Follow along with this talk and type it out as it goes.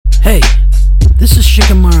This is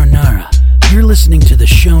Shikamaru Nara. You're listening to the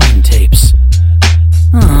Shonen Tapes.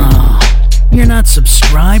 Oh, you're not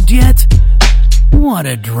subscribed yet? What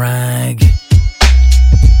a drag.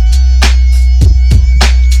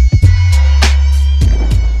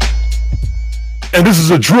 And this is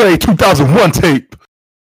a Dre 2001 tape.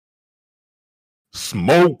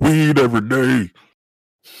 Smoke weed every day.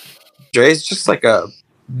 Dre's just like a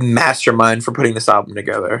mastermind for putting this album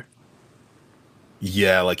together.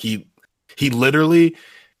 Yeah, like he literally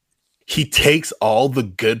takes all the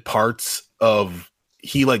good parts of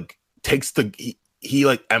he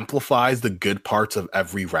amplifies the good parts of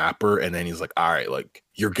every rapper, and then he's like, all right, like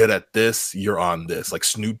you're good at this, you're on this. Like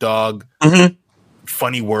Snoop Dogg,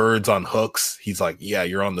 funny words on hooks. He's like, yeah,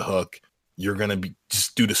 you're on the hook. You're gonna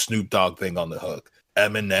just do the Snoop Dogg thing on the hook.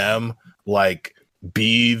 Eminem, like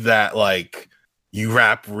be that like you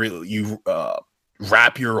rap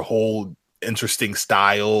your whole interesting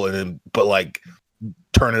style, and then but like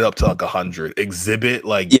turn it up to like 100. Exhibit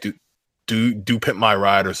like do Pimp My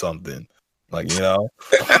Ride or something, like, you know.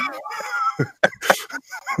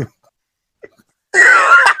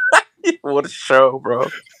 What a show, bro.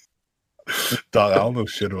 Dog, I don't know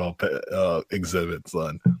shit about Exhibit,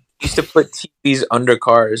 son. Used to put TVs under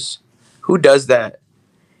cars. Who does that?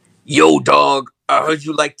 Yo, dog, I heard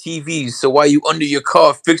you like TVs, so while you under your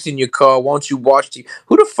car fixing your car, why don't you watch TV?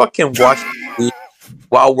 Who the fuck can watch TV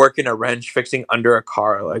while working a wrench fixing under a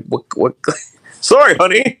car? Like, what? Sorry,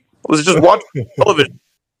 honey. I was just watching television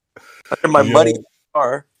under my muddy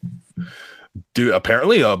car. Dude,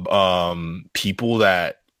 apparently people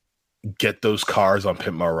that get those cars on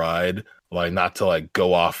Pimp My Ride, like, not to like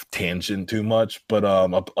go off tangent too much, but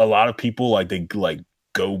a lot of people like they like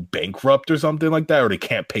go bankrupt or something like that, or they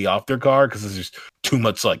can't pay off their car because there's just too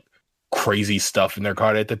much like crazy stuff in their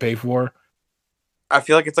car they have to pay for. I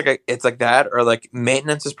feel like it's like that, or like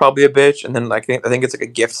maintenance is probably a bitch, and then like I think it's like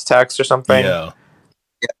a gift tax or something. Yeah,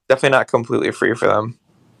 definitely not completely free for them.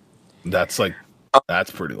 That's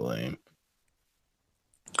pretty lame.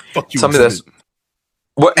 Fuck you. Some Exhibit. of this.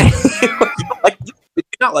 What? Did you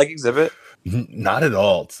not like Exhibit? Not at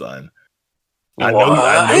all, son. I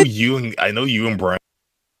know you and Brian.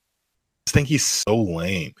 I just think he's so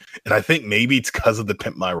lame, and I think maybe it's because of the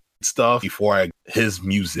Pimp My Ride stuff. Before his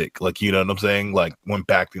music, like, you know what I'm saying, like went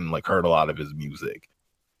back and like heard a lot of his music.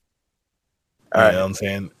 You know what I'm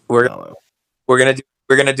saying? We're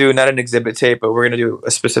gonna do not an Exhibit tape, but we're gonna do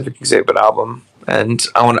a specific Exhibit album, and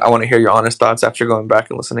I want to hear your honest thoughts after going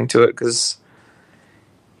back and listening to it, because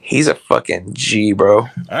he's a fucking G, bro. All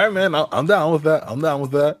right, man. I'm down with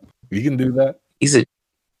that. We can do that. He's a.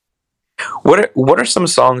 What are some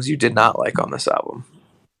songs you did not like on this album?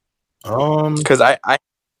 Because I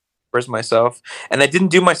first myself, and I didn't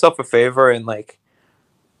do myself a favor in like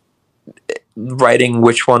writing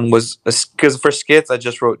which one was, because for skits I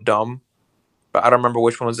just wrote dumb, but I don't remember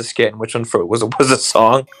which one was a skit and which one was a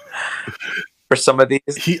song. For some of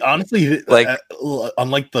these, he honestly, like,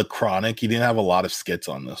 unlike the Chronic, he didn't have a lot of skits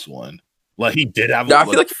on this one. Like, he did have. I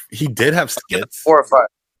feel like he did have skits. 4 or 5.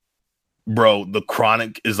 Bro, the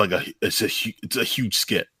Chronic is like it's a huge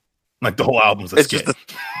skit. Like, the whole album's a skit.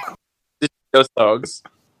 Just those songs.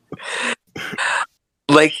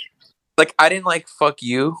 like I didn't like "Fuck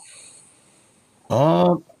You."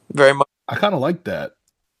 Very much. I kind of like that.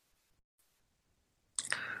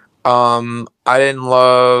 I didn't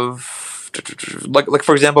love like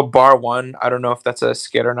for example, Bar One. I don't know if that's a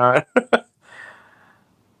skit or not.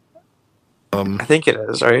 I think it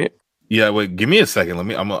is, right? Yeah, wait, give me a second. I'm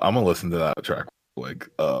gonna listen to that track like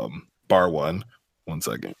Bar One. 1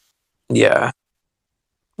 second. Yeah.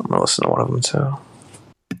 I'm gonna listen to one of them too.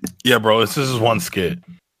 Yeah, bro, this is one skit.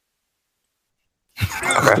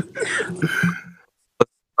 Okay.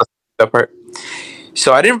 That part.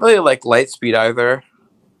 So I didn't really like Lightspeed either.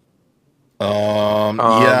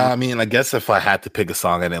 Yeah, I mean, I guess if I had to pick a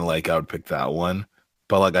song I didn't like, I would pick that one.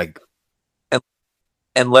 But like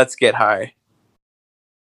and Let's Get High.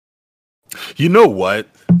 You know what?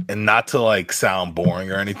 And not to like sound boring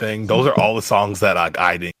or anything, those are all the songs that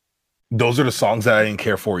I didn't. Those are the songs that I didn't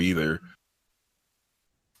care for either.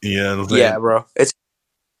 Yeah, yeah, bro.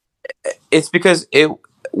 It's because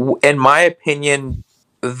in my opinion,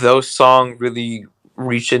 those songs really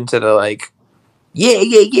reach into the like,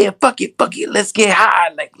 yeah, fuck it, let's get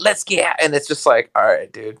high, like let's get high, and it's just like, all right,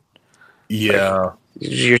 dude. Yeah, like,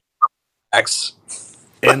 you're X.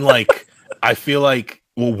 And like, I feel like.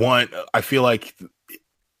 Well, I feel like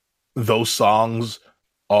those songs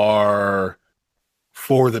are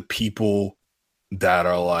for the people that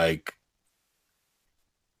are like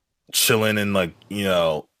chilling in, like, you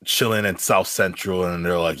know, chilling in South Central, and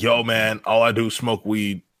they're like, yo, man, all I do is smoke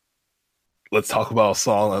weed. let's talk about a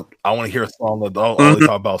song. I want to hear a song that only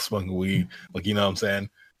talk about smoking weed. Like, you know what I'm saying?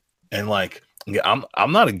 And like,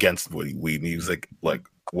 I'm not against weed music like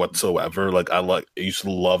whatsoever. Like, I used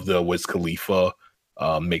to love the Wiz Khalifa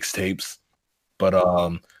mixtapes, but I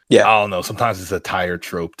don't know. Sometimes it's a tired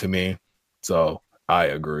trope to me. So I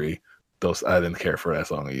agree. I didn't care for that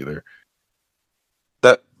song either.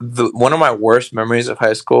 One of my worst memories of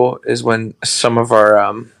high school is when some of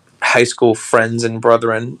our high school friends and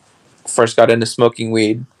brethren first got into smoking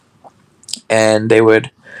weed, and they would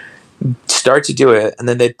start to do it, and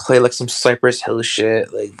then they'd play like some Cypress Hill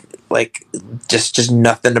shit, like just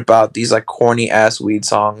nothing about these like corny ass weed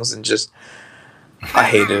songs, and just I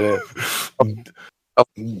hated it.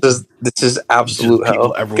 This is absolute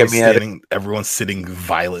hell. Everyone's sitting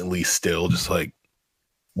violently still, just like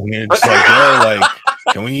we're just like, yo, like,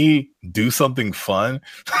 can we do something fun?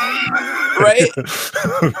 Right?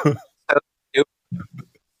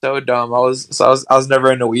 So dumb. I was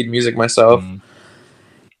never into weed music myself.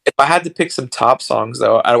 If I had to pick some top songs,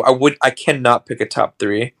 though, I cannot pick a top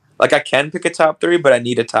 3. Like, I can pick a top 3, but I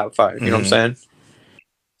need a top 5. You know what I'm saying?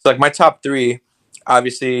 So, like, my top 3,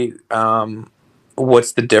 obviously,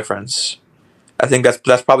 What's the Difference? I think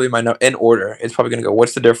that's probably in order. It's probably gonna go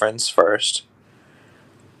What's the Difference first.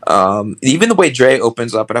 Even the way Dre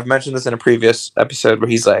opens up, and I've mentioned this in a previous episode where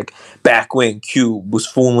he's like, back when Cube was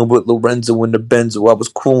fooling with Lorenzo in the Benzo, I was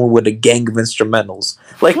cooling with a gang of instrumentals.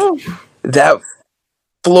 Like, that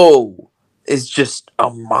flow is just a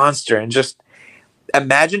monster. And just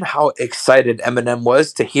imagine how excited Eminem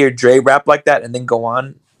was to hear Dre rap like that and then go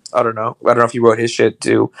on. I don't know if he wrote his shit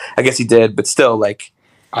too. I guess he did, but still, like,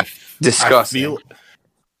 disgusting.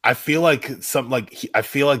 I feel like I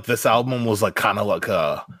feel like this album was like kind of like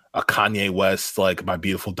a Kanye West, like My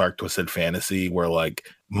Beautiful Dark Twisted Fantasy, where like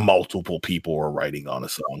multiple people were writing on a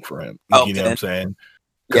song for him. You know what I'm saying?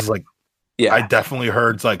 Because I definitely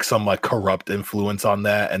heard like some like corrupt influence on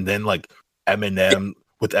that, and then like Eminem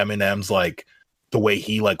with Eminem's like the way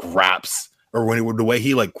he like raps, or the way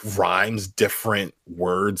he like rhymes different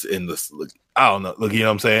words in this. Like, I don't know, like, you know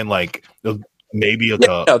what I'm saying? Like, maybe like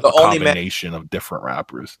a combination of different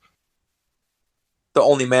rappers. The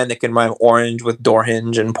only man that can rhyme orange with door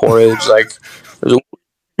hinge and porridge, like,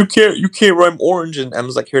 you can't rhyme orange, and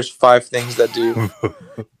M's like, here's 5 things that do.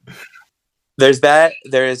 There's that.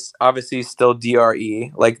 There's obviously still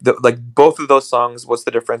DRE. Like both of those songs, What's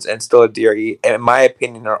the Difference, and Still a DRE, in my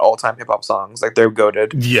opinion, are all-time hip-hop songs. Like, they're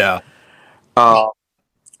goated. Yeah.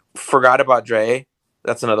 Forgot About Dre.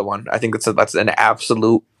 That's another one. I think that's an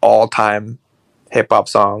absolute all-time hip-hop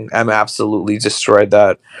song. I'm absolutely destroyed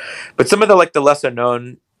that. But some of the like the lesser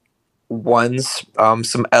known ones,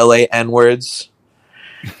 some LA N-words.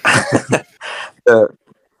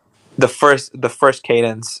 the first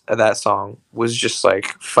cadence of that song was just like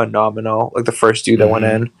phenomenal. Like the first dude that went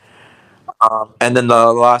in. And then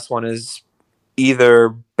the last one is either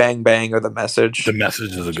Bang Bang or The Message. The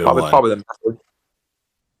Message is a good one. Probably The Message.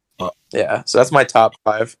 Yeah, so that's my top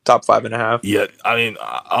 5.5. Yeah, I mean,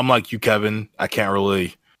 I'm like you, Kevin. I can't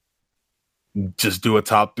really just do a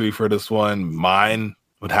top 3 for this one. Mine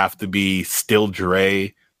would have to be Still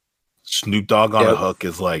Dre. Snoop Dogg on a hook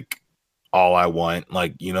is like all I want.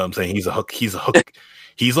 Like, you know what I'm saying? He's a hook. He's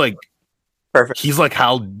like perfect. He's like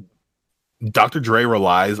how Dr. Dre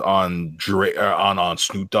relies on on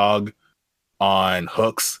Snoop Dogg on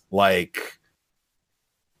hooks. Like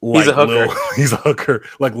he's a hooker. He's a hooker.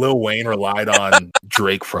 Like Lil Wayne relied on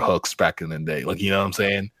Drake for hooks back in the day. Like, you know what I'm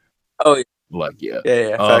saying? Oh, yeah. Like, yeah.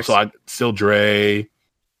 Yeah. So I Still Dre,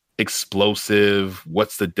 Explosive,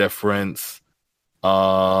 What's the Difference?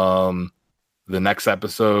 The Next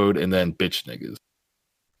Episode, and then Bitch Niggas.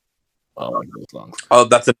 Those songs. Oh,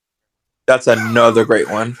 that's another great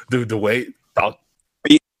one. Dude, the way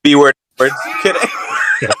B word words. Kidding.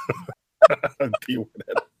 B-word.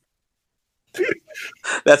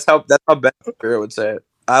 That's how Ben Shapiro would say it.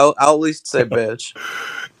 I'll at least say bitch.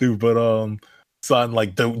 Dude, but son,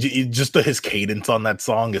 like his cadence on that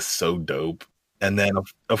song is so dope. And then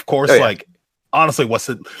of course, like honestly,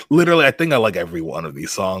 literally I think I like every one of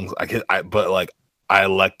these songs. But like I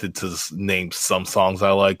elected to name some songs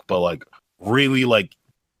I like, but like really like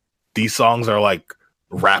these songs are like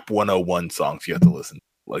Rap 101 songs you have to listen to.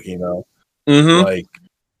 Like, you know, like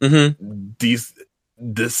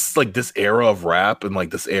this era of rap and like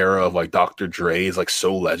this era of like Dr. Dre is like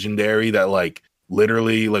so legendary that like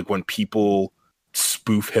literally like when people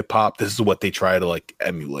spoof hip hop, this is what they try to like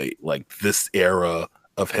emulate. Like this era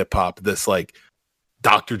of hip hop, this like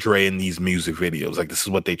Dr. Dre in these music videos, like this is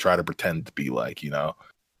what they try to pretend to be like, you know?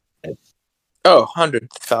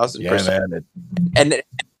 100,000%. Yeah, man.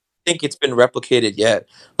 think it's been replicated yet.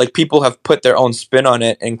 Like people have put their own spin on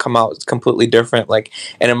it and come out completely different. Like,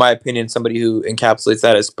 and in my opinion, somebody who encapsulates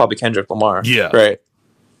that is probably Kendrick Lamar. Yeah. Right.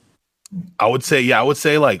 I would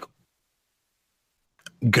say like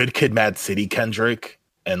Good Kid, Mad City Kendrick,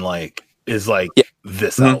 and like is like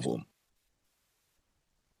this album.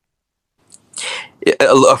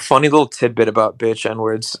 A funny little tidbit about bitch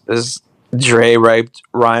N-words is Dre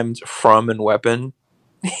rhymed from and weapon.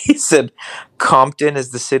 He said, Compton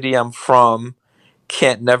is the city I'm from.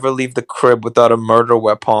 Can't never leave the crib without a murder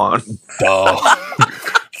weapon. Oh,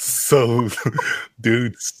 so,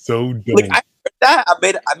 dude, so dumb. Like, I heard that,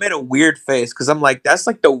 I made a weird face because I'm like, that's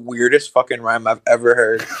like the weirdest fucking rhyme I've ever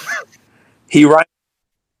heard. He rhymed,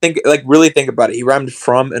 really think about it. He rhymed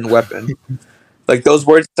from and weapon. Like those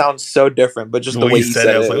words sound so different, but just the way he said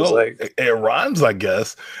it was like it rhymes. I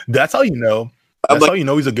guess that's how you know. That's how you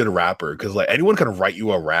know he's a good rapper, because like anyone can write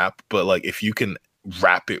you a rap, but like if you can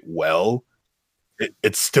rap it well,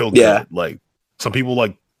 it's still good. Like some people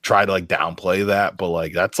like try to like downplay that, but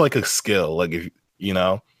like that's like a skill. Like if you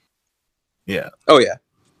know, yeah. Oh yeah,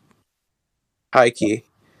 high key.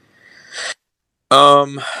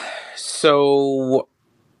 So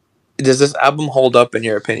does this album hold up in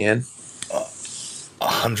your opinion?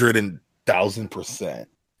 100,000%,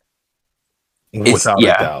 without a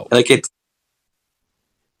doubt. Like it's.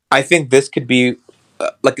 I think this could be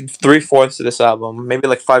like 3/4 of this album, maybe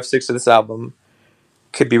like 5/6 of this album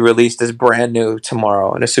could be released as brand new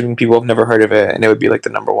tomorrow, and assuming people have never heard of it, and it would be like the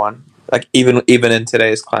number one. Like even in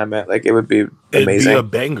today's climate, like it would be amazing.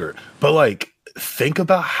 It'd be a banger. But like think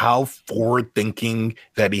about how forward thinking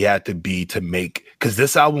that he had to be to make, because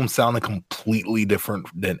this album sounded completely different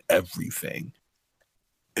than everything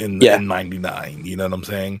in 99. You know what I'm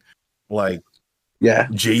saying? Like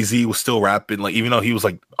Jay-Z was still rapping, like even though he was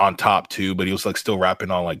like on top too, but he was like still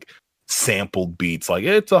rapping on like sampled beats, like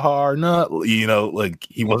it's a hard nut, you know, like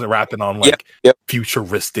he wasn't rapping on like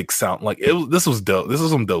futuristic sound. Like this was dope. This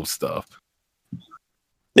is some dope stuff.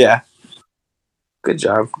 Yeah. Good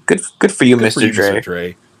job. Good for you, Mr. Dre. Mr.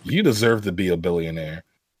 Dre. You deserve to be a billionaire.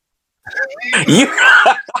 You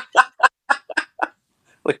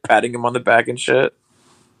like patting him on the back and shit.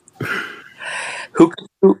 Who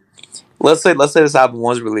let's say this album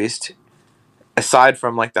was released, aside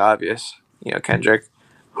from like the obvious, you know, Kendrick,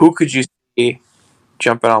 who could you see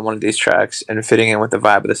jumping on one of these tracks and fitting in with the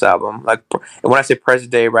vibe of this album? Like, and when I say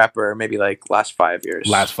present day rapper, maybe like last 5 years.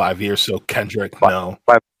 Last 5 years, so Kendrick, no.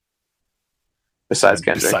 Besides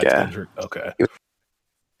Kendrick, Kendrick, okay.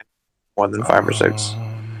 More than 5 or 6.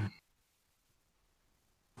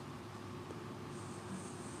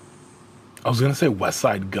 I was gonna say West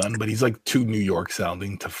Side Gun, but he's like too New York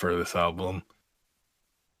sounding for this album.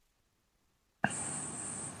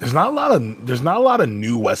 There's not a lot of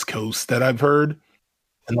new West Coast that I've heard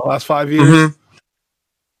in the last 5 years. Mm-hmm.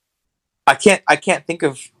 I can't think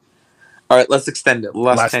of. All right, let's extend it.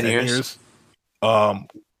 Last 10 years.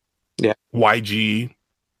 YG.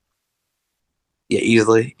 Yeah,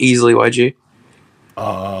 easily YG.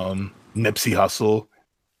 Nipsey Hussle.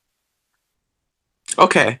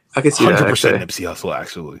 Okay, I can see 100% that. 100% Nipsey Hussle,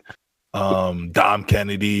 actually. Dom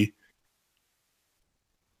Kennedy.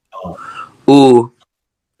 Ooh.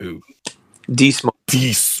 D-Smoke.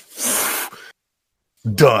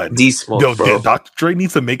 Done. D-Smoke, yo, bro. Dr. Dre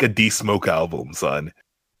needs to make a D-Smoke album, son.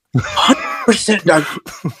 100% Dr.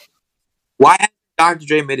 Why hasn't Dr.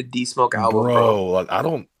 Dre made a D-Smoke album, bro? Like, I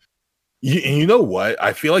don't... You know what?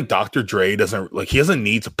 I feel like Dr. Dre doesn't... Like, he doesn't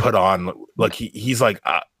need to put on... Like, he's like...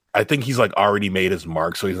 I think he's like already made his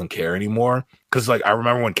mark, so he doesn't care anymore. Because like I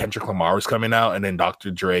remember when Kendrick Lamar was coming out, and then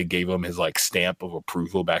Dr. Dre gave him his like stamp of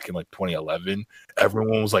approval back in like 2011.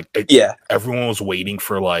 Everyone was like, everyone was waiting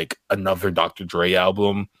for like another Dr. Dre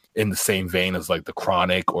album in the same vein as like The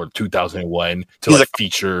Chronic or 2001 to like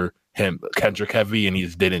feature him Kendrick heavy, and he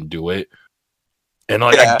just didn't do it. And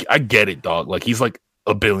like I get it, dog. Like he's like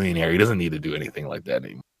a billionaire. He doesn't need to do anything like that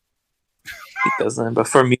anymore. He doesn't. But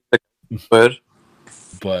for me, like, good.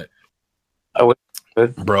 But I would,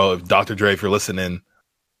 bro, if Dr. Dre, if you're listening,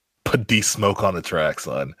 put D-Smoke on the track,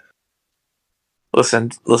 son.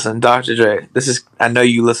 Listen, Dr. Dre. I know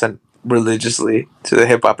you listen religiously to the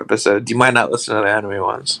hip hop episodes. You might not listen to the anime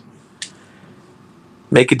ones.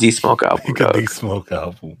 Make a D-Smoke album. Make a D-Smoke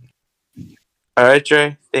album. All right,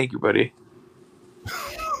 Dre. Thank you, buddy.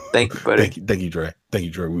 Thank you, buddy. Thank you, Dre. Thank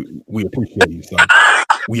you, Dre. We appreciate you, son.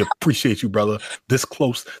 We appreciate you, brother. This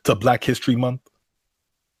close to Black History Month.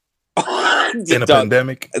 In a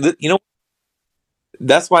pandemic, you know,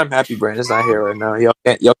 that's why I'm happy Brandon's not here right now. Y'all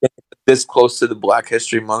can't get this close to the Black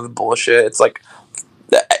History Month bullshit. It's like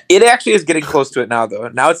it actually is getting close to it now, though.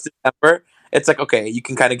 Now it's December, it's like, okay, you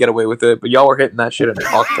can kind of get away with it, but y'all were hitting that shit in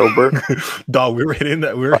October. Dog, we were hitting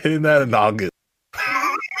that. We were hitting that in August.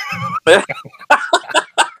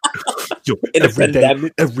 Yo, In a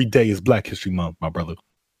pandemic. every day is Black History Month, my brother.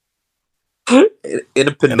 In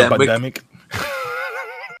a pandemic.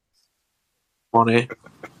 Funny.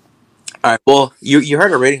 All right. Well, you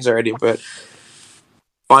heard our ratings already, but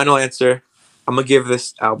final answer. I'm gonna give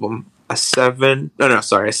this album a 7. No,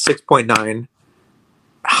 sorry, a 6.9.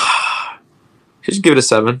 Just give it a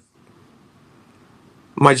 7.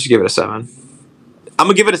 Might just give it a 7. I'm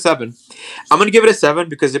gonna give it a 7. I'm gonna give it a 7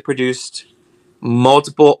 because it produced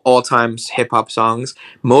multiple all-time hip-hop songs.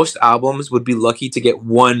 Most albums would be lucky to get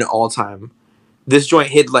one all-time. This joint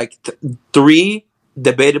hit like 3,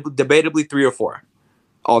 debatably 3 or 4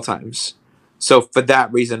 all-times. So for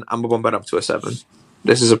that reason, I'm gonna bump it up to a 7.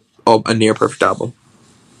 This is a near perfect album.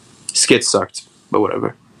 Skits sucked, but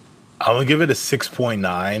whatever. I'm gonna give it a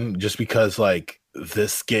 6.9 just because like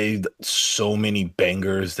this gave so many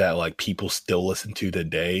bangers that like people still listen to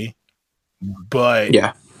today. But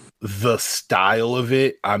Yeah. the style of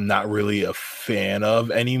it, I'm not really a fan of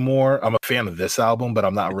anymore. I'm a fan of this album, but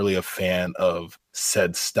I'm not really a fan of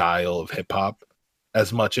said style of hip hop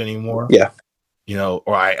as much anymore. Yeah. You know,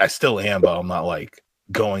 or I still am, but I'm not like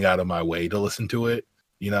going out of my way to listen to it,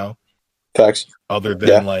 you know? Facts. Other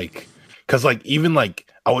than like, because like even like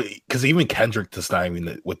because even Kendrick does not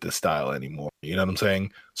even with this style anymore. You know what I'm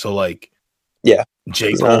saying? So like, yeah,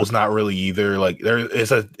 J. Cole's not really either. Like there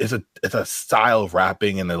is it's a style of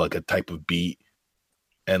rapping and like a type of beat,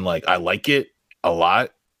 and like I like it a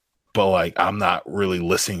lot, but like I'm not really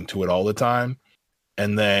listening to it all the time.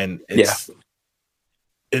 And then it's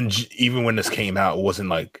and even when this came out, it wasn't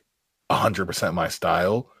like 100% my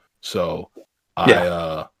style. So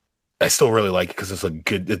I still really like it because it's like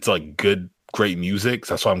good, great music.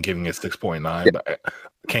 So that's why I'm giving it 6.9. But I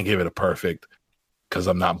can't give it a perfect because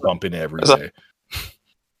I'm not bumping it every day.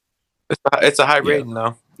 It's a high rating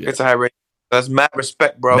though. Yeah. It's a high rating. That's mad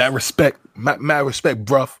respect, bro. Mad respect,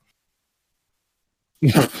 bruv.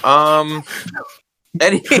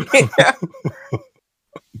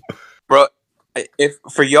 Bro, if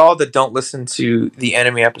for y'all that don't listen to the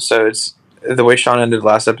anime episodes, the way Sean ended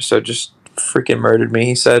last episode just freaking murdered me.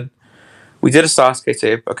 He said, we did a Sasuke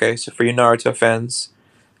tape, okay? So for you Naruto fans,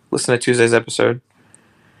 listen to Tuesday's episode.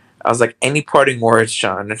 I was like, any parting words,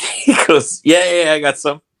 Sean? And he goes, yeah, I got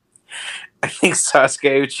some. I think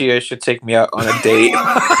Sasuke Uchiha should take me out on a date.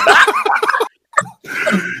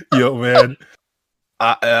 Yo, man.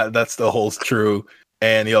 That's the whole true.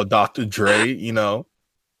 And, yo, Dr. Dre, you know,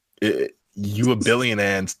 you a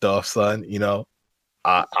billionaire and stuff, son, you know.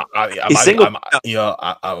 I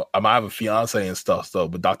might have a fiance and stuff, so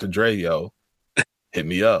but Dr. Dre, yo, hit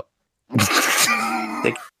me up.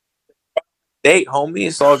 Date, homie,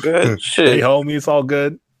 it's all good. Shit. Hey, homie, it's all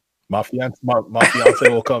good. My fiance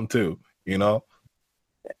will come too, you know.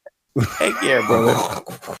 Heck yeah, brother.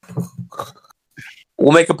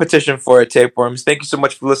 We'll make a petition for it, Tapeworms. Thank you so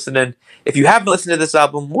much for listening. If you haven't listened to this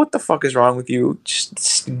album, what the fuck is wrong with you?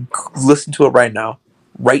 Just listen to it right now.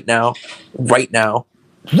 Right now.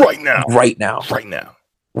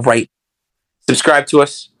 Subscribe to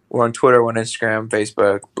us. We're on Twitter, we're on Instagram,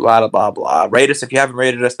 Facebook, blah, blah, blah. Rate us if you haven't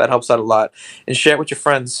rated us. That helps out a lot. And share it with your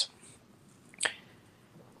friends.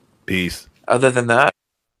 Peace. Other than that,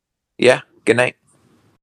 yeah, good night.